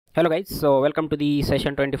Hello guys, so welcome to the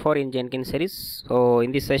session 24 in Jenkins series. So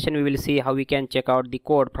in this session we will see how we can check out the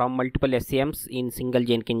code from multiple SCMs in single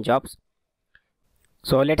Jenkins jobs.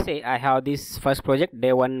 So let's say I have this first project,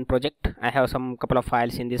 day 1 project. I have some couple of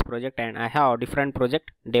files in this project, and I have different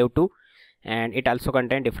project, day 2, and it also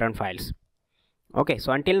contains different files. Okay,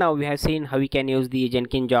 so until now we have seen how we can use the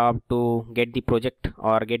Jenkins job to get the project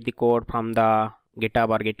or get the code from the GitHub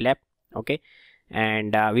or GitLab. Okay,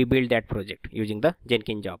 and we build that project using the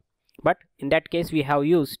Jenkins job. But in that case we have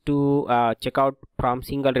used to check out from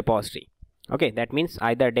single repository. Okay, that means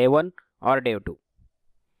either day 1 or day 2.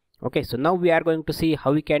 Okay, so now we are going to see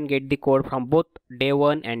how we can get the code from both day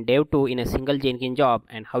 1 and day 2 in a single Jenkins job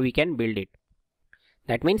and how we can build it.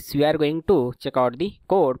 That means we are going to check out the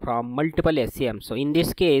code from multiple SCMs. So in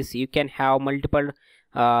this case you can have multiple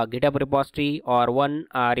GitHub repository, or one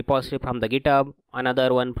repository from the GitHub,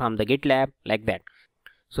 another one from the GitLab, like that.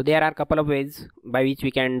 So there are a couple of ways by which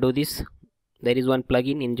we can do this. There is one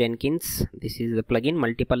plugin in Jenkins. This is the plugin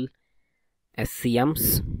Multiple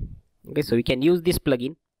SCMs. Okay, so we can use this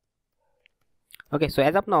plugin. Okay, so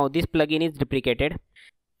as of now this plugin is deprecated.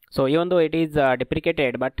 So even though it is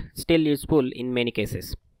deprecated, but still useful in many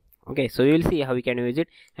cases. Okay, so we will see how we can use it.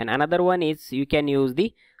 And another one is you can use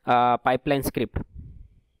the pipeline script.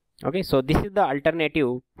 Okay, so this is the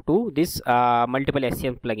alternative to this multiple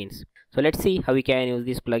SCM plugins. So let's see how we can use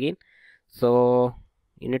this plugin. So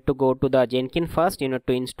you need to go to the Jenkins first. You need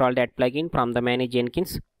to install that plugin from the manage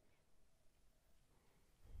Jenkins.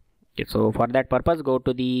 Okay, so for that purpose go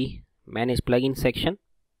to the manage plugin section.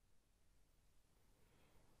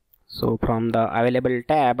 So from the available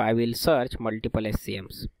tab I will search multiple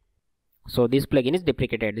SCMs. So this plugin is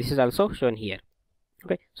deprecated. This is also shown here.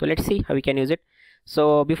 Okay, so let's see how we can use it.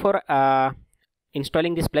 So before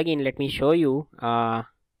installing this plugin, let me show you a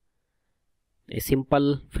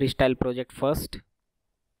simple freestyle project first.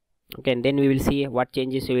 Okay, and then we will see what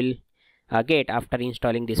changes you will get after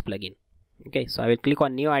installing this plugin. Okay, so I will click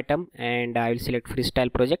on new item and I will select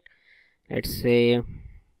freestyle project, let's say,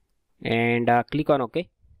 and click on OK.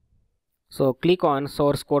 So click on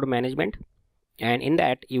source code management, and in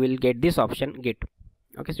that you will get this option Git.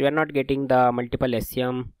 Okay, so we are not getting the multiple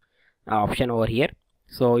SCM option over here.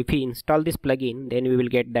 So if we install this plugin, then we will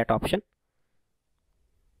get that option.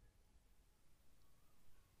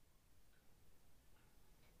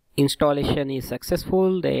 Installation is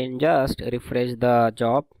successful, then just refresh the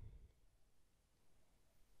job.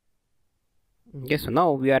 Okay, so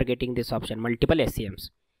now we are getting this option multiple SCMs.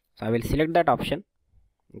 So I will select that option.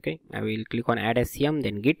 Okay, I will click on add SCM,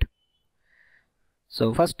 then Git.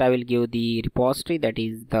 So first I will give the repository, that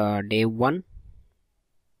is the day 1.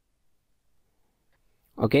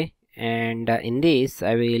 Okay, and in this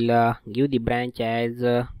I will give the branch as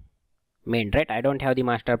main, right? I don't have the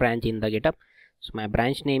master branch in the GitHub, so my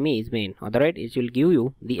branch name is main, otherwise it will give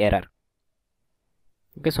you the error.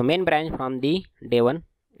 Okay, so main branch from the day 1,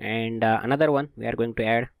 and another one we are going to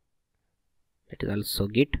add, that is also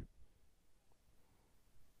Git.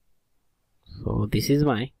 So this is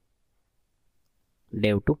my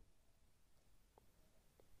dev 2.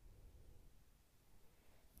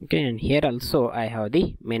 Okay, and here also I have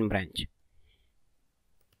the main branch.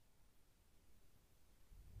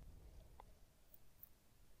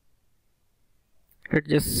 Let's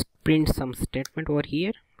just print some statement over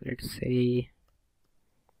here. Let's say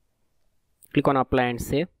click on apply and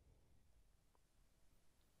save.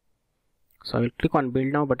 So I will click on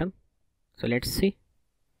build now button. So let's see.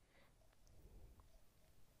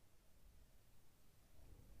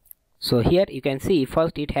 So here you can see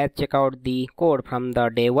first it has checked out the code from the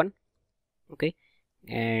day 1. Okay,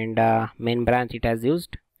 and main branch it has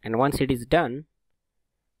used, and once it is done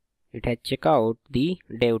it has checked out the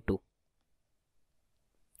day 2,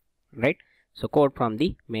 right? So code from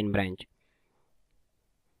the main branch.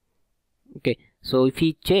 Okay, so if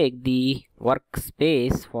we check the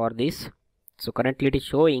workspace for this, so currently it is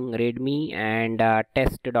showing readme and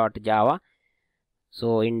test.java.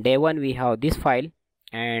 So in day 1 we have this file,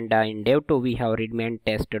 and in dev 2 we have readme and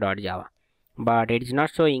test.java, but it is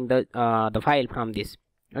not showing the file from this.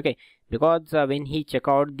 Okay, because when he check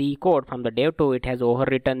out the code from the dev 2, it has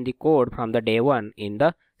overwritten the code from the day 1 in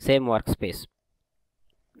the same workspace.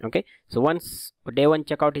 Okay, so once day 1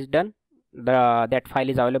 checkout is done, that file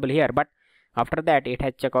is available here, but after that it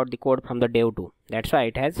has checked out the code from the dev 2. That's why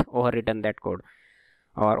it has overwritten that code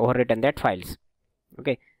or overwritten that files.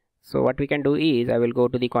 Okay, so what we can do is I will go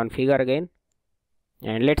to the configure again,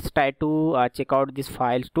 and let's try to check out these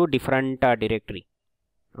files to different directory.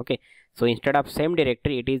 Okay, so instead of same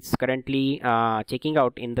directory, it is currently checking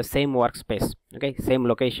out in the same workspace. Okay, same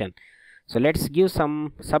location. So let's give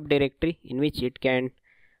some subdirectory in which it can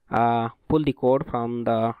pull the code from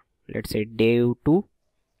the, let's say, dev2.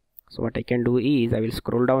 So what I can do is I will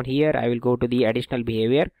scroll down here. I will go to the additional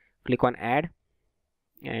behavior, click on add,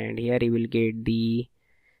 and here you will get the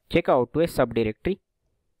checkout to a subdirectory.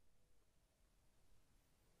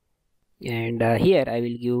 And here I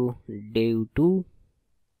will give dev2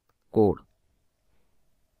 code.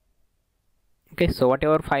 Okay, so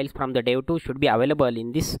whatever files from the dev2 should be available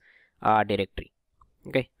in this directory.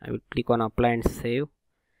 Okay, I will click on apply and save.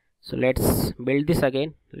 So let's build this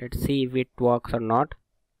again. Let's see if it works or not.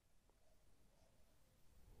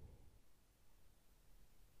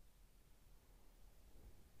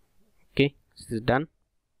 Okay, this is done.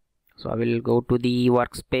 So I will go to the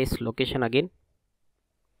workspace location again.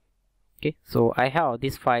 Okay, so I have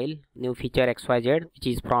this file new feature xyz, which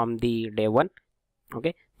is from the dev1.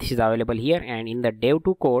 Okay, this is available here, and in the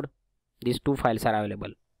dev2 code these two files are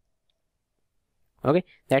available. Okay,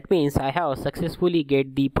 that means I have successfully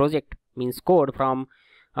get the project, means code, from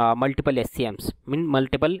multiple SCMs, mean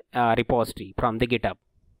multiple repository from the GitHub.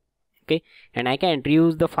 Okay, and I can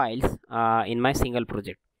reuse the files in my single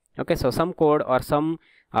project. Okay, so some code or some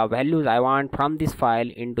values I want from this file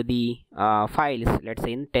into the files, let's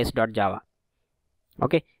say in test.java.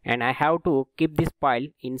 Okay, and I have to keep this file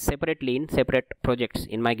in separately in separate projects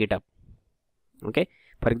in my GitHub. Okay,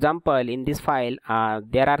 for example, in this file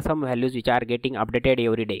there are some values which are getting updated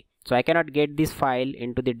every day, so I cannot get this file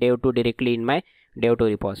into the dev2 directly in my dev2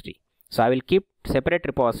 repository. So I will keep separate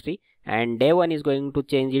repository, and dev1 is going to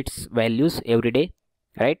change its values every day,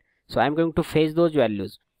 right? So I'm going to fetch those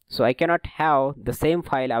values, so I cannot have the same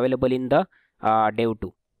file available in the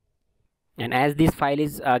dev2. And as this file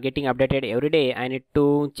is getting updated every day, I need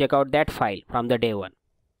to check out that file from the dev1.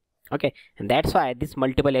 Okay, and that's why this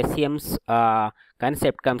multiple SCMs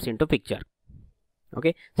concept comes into picture.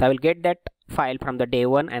 Okay, so I will get that file from the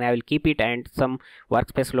dev1 and I will keep it and some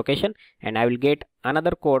workspace location, and I will get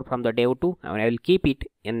another code from the dev2 and I will keep it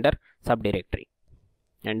in the subdirectory.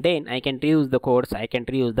 And then I can reuse the codes, I can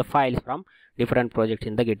reuse the files from different projects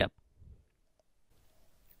in the GitHub.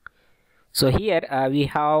 So here we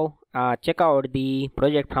have check out the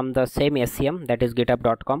project from the same SCM, that is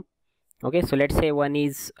github.com. Okay, so let's say one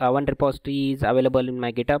repository is available in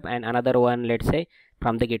my GitHub and another one, let's say,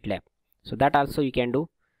 from the GitLab. So that also you can do.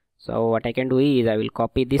 So what I can do is I will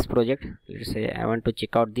copy this project. Let's say I want to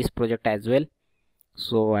check out this project as well.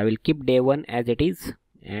 So I will keep dev1 as it is,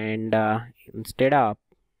 and instead of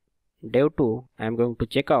dev2 I am going to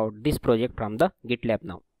check out this project from the GitLab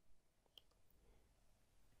now.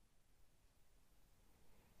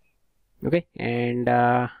 Okay, and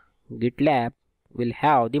GitLab will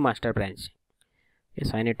have the master branch.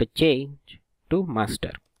 Yes, I need to change to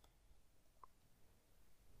master.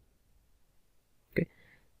 Okay,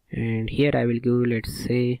 and here I will give, let's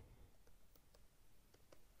say,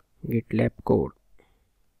 GitLab code.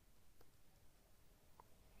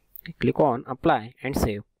 Click on apply and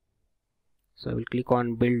save. So I will click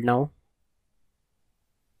on build now.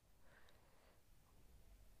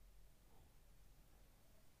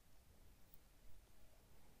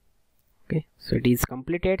 Okay, so it is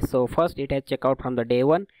completed. So first it has check out from the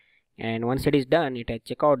dev1, and once it is done, it has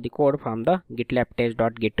check out the code from the GitLab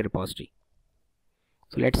test.git repository.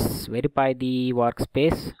 So let's verify the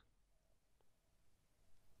workspace.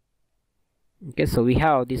 Okay, so we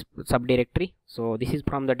have this subdirectory. So this is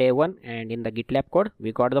from the dev1, and in the GitLab code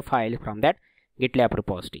we got the file from that GitLab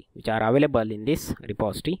repository, which are available in this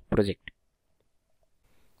repository project.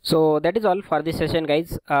 So that is all for this session,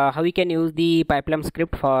 guys. How we can use the pipeline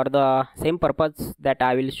script for the same purpose that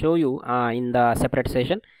I will show you in the separate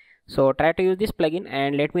session. So try to use this plugin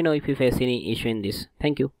and let me know if you face any issue in this.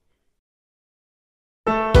 Thank you.